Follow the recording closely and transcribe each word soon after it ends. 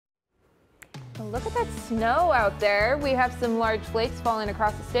Look at that snow out there. We have some large flakes falling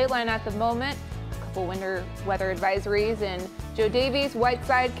across the state line at the moment. A couple winter weather advisories in Joe Davies,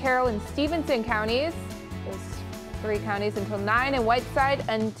 Whiteside, Carroll, and Stevenson counties. Those 3 counties until 9, and Whiteside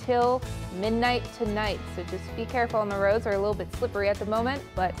until midnight tonight. So just be careful on the roads. They're a little bit slippery at the moment,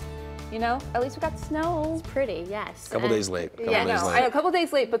 but you know, at least we got snow. It's pretty, yes. Couple days late. I know, a couple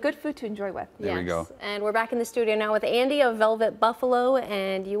days late, but good food to enjoy with. There we go. And we're back in the studio now with Andy of Velvet Buffalo,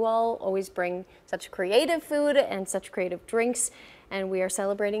 and you all always bring such creative food and such creative drinks. And we are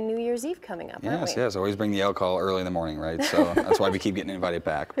celebrating New Year's Eve coming up, aren't we? Yes. Always bring the alcohol early in the morning, right? So that's why we keep getting invited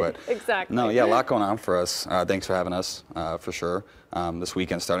back. But exactly. No, yeah, a lot going on for us. Thanks for having us, for sure. This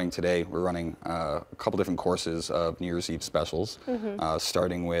weekend, starting today, we're running a couple different courses of New Year's Eve specials,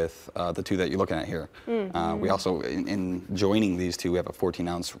 starting with the 2 that you're looking at here. We also, in joining these 2, we have a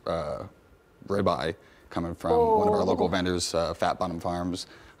 14-ounce ribeye coming from one of our local vendors, Fat Bottom Farms.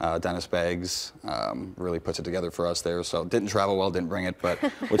 Dennis Beggs really puts it together for us there. So didn't travel well, didn't bring it, but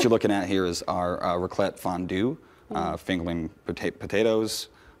what you're looking at here is our raclette fondue, fingerling potatoes,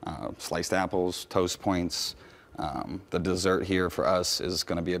 sliced apples, toast points. The dessert here for us is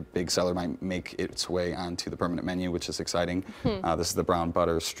going to be a big seller, might make its way onto the permanent menu, which is exciting. This is the brown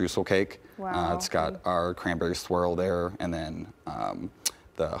butter streusel cake. Wow. It's got our cranberry swirl there, and then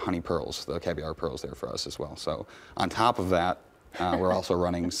the honey pearls, the caviar pearls there for us as well. So on top of that, we're also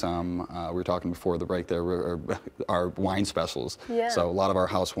running some, we were talking before the break there, our wine specials. Yeah. So a lot of our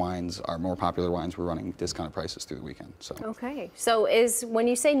house wines, our more popular wines, we're running discounted prices through the weekend. So. Okay. So when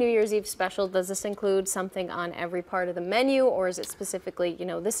you say New Year's Eve special, does this include something on every part of the menu, or is it specifically, you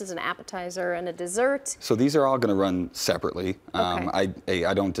know, this is an appetizer and a dessert? So these are all going to run separately. Okay.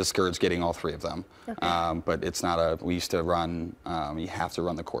 I don't discourage getting all 3 of them. Okay. But it's not we used to run, you have to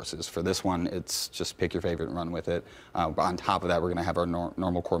run the courses. For this one, it's just pick your favorite and run with it. But on top of that, we're going to have our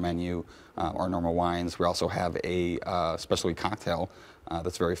normal core menu, our normal wines. We also have a specialty cocktail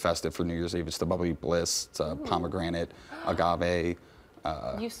that's very festive for New Year's Eve. It's the Bubbly Bliss. It's pomegranate, agave.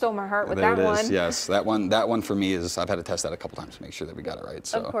 You stole my heart with there that it one. is. Yes, that one for me is, I've had to test that a couple times to make sure that we got it right.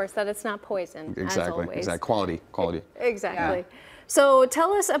 So. Of course, that it's not poison, as always. Exactly. Quality. Exactly. Yeah. So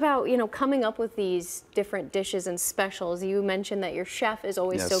tell us about, you know, coming up with these different dishes and specials. You mentioned that your chef is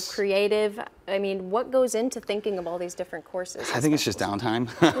always so creative. I mean, what goes into thinking of all these different courses? I think it's just downtime.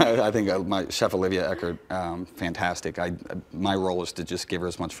 I think my chef Olivia Eckert, fantastic. My role is to just give her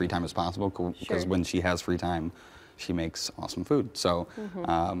as much free time as possible, because when she has free time, she makes awesome food. So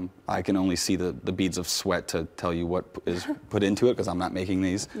I can only see the beads of sweat to tell you what is put into it, because I'm not making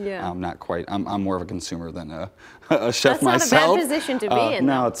these. Yeah. I'm not quite. I'm more of a consumer than a chef myself. That's not a bad position to be in.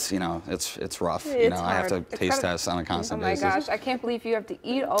 No, it's it's rough. It's I have to taste test on a constant basis. Oh my gosh, I can't believe you have to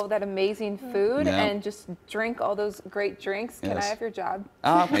eat all that amazing food and just drink all those great drinks. Can I have your job?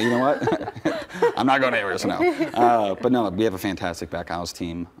 You know what? I'm not going anywhere, so no. But no, we have a fantastic back house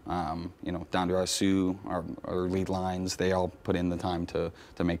team. You know, down to our Sue, our lead lines, they all put in the time to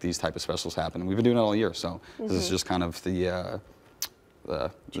make these type of specials happen. We've been doing it all year, so this is just kind of the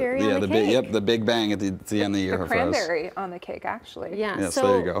cherry on the cake. the big bang at the end of the year for us. The cranberry on the cake, actually. Yeah, yes, so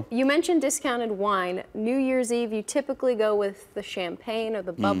there you go. You mentioned discounted wine. New Year's Eve, you typically go with the champagne or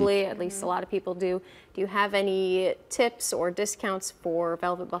the bubbly, at least a lot of people do. Do you have any tips or discounts for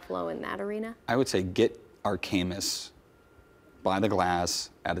Velvet Buffalo in that arena? I would say get our Camus by the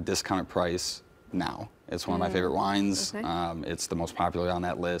glass at a discounted price now. It's one of my favorite wines. Okay. It's the most popular on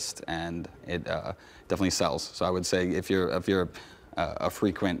that list, and it definitely sells. So I would say if you're a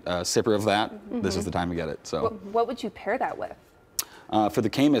frequent sipper of that, this is the time to get it. So what would you pair that with? For the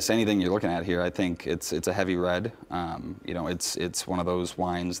Camus, anything you're looking at here, I think it's a heavy red. You know, it's one of those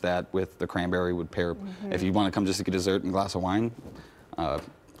wines that with the cranberry would pair. If you want to come just to get dessert and a glass of wine,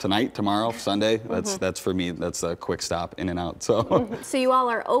 tonight, tomorrow, Sunday, that's for me. That's a quick stop, in and out. So. So you all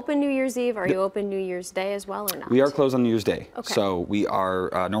are open New Year's Eve. Are you open New Year's Day as well, or not? We are closed on New Year's Day. Okay. So we are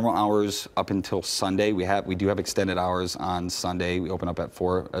normal hours up until Sunday. We do have extended hours on Sunday. We open up at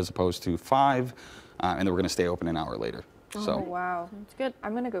 4 as opposed to 5, and then we're going to stay open an hour later. Oh, wow. That's good.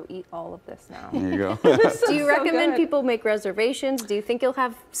 I'm going to go eat all of this now. There you go. Do you recommend people make reservations? Do you think you'll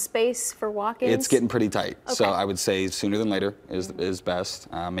have space for walk-ins? It's getting pretty tight. Okay. So I would say sooner than later is best.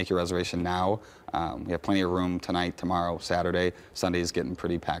 Make your reservation now. We have plenty of room tonight, tomorrow, Saturday. Sunday is getting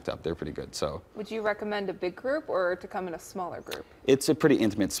pretty packed up. They're pretty good. So. Would you recommend a big group or to come in a smaller group? It's a pretty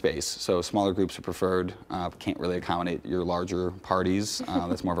intimate space, so smaller groups are preferred. Can't really accommodate your larger parties.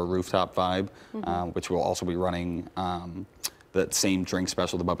 That's more of a rooftop vibe, which will also be running that same drink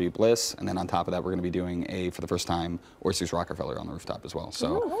special, the Bubbly Bliss, and then on top of that, we're going to be doing for the first time, Oysters Rockefeller on the rooftop as well.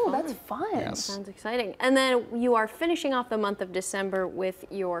 So, oh, that's fun. Yes. Sounds exciting. And then you are finishing off the month of December with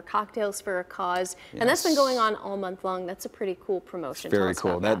your Cocktails for a Cause, and that's been going on all month long. That's a pretty cool promotion. Very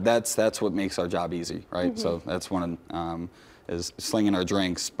cool. That's what makes our job easy, right? So that's one is slinging our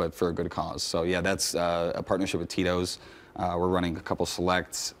drinks, but for a good cause. So yeah, that's a partnership with Tito's. We're running a couple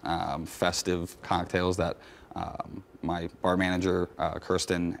select festive cocktails that my bar manager,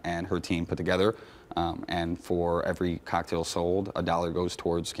 Kirsten, and her team put together. And for every cocktail sold, $1 goes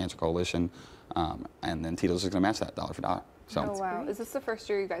towards Cancer Coalition. And then Tito's is going to match that dollar for dollar. So. Oh wow! Is this the first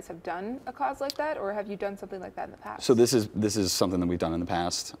year you guys have done a cause like that, or have you done something like that in the past? So this is something that we've done in the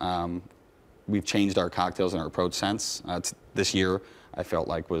past. We've changed our cocktails and our approach since. This year, I felt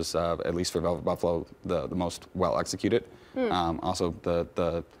like was, at least for Velvet Buffalo, the most well executed. Also,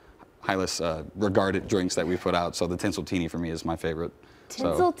 the highest regarded drinks that we put out. So the Tinseltini for me is my favorite.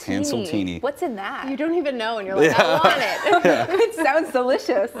 Tinseltini. So, Tinseltini. What's in that? You don't even know, and you're like, I want it. It sounds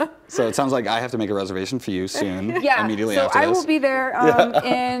delicious. So it sounds like I have to make a reservation for you soon. Yeah. Immediately so after this. I will be there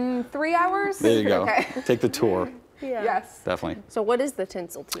in 3 hours. There you go. Okay. Take the tour. Yeah. Yes. Definitely. So what is the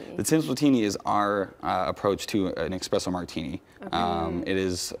Tinseltini? The Tinseltini is our approach to an espresso martini. It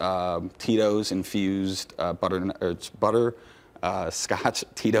is Tito's infused butter. Scotch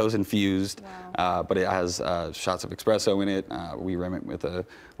Tito's infused, but it has shots of espresso in it. We rim it with a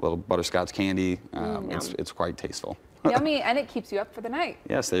little butterscotch candy. It's quite tasteful. Yummy, and it keeps you up for the night.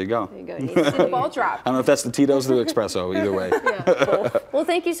 Yes, there you go. There you go. Ball drop. I don't know if that's the Tito's or the espresso, either way. Well,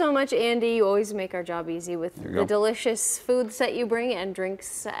 thank you so much, Andy. You always make our job easy with the delicious foods that you bring and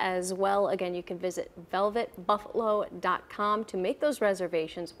drinks as well. Again, you can visit velvetbuffalo.com to make those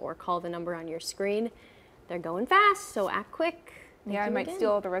reservations or call the number on your screen. They're going fast, so act quick. Yeah, I might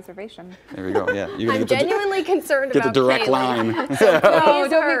steal the reservation. There we go. Yeah, you're I'm genuinely concerned get about the direct Kaylee. line. No,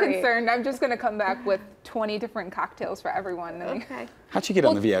 don't hurry. be concerned. I'm just going to come back with 20 different cocktails for everyone. Okay. How'd you get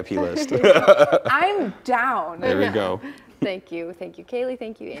on the VIP list? I'm down. There we go. Thank you. Thank you, Kaylee.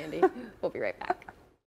 Thank you, Andy. We'll be right back.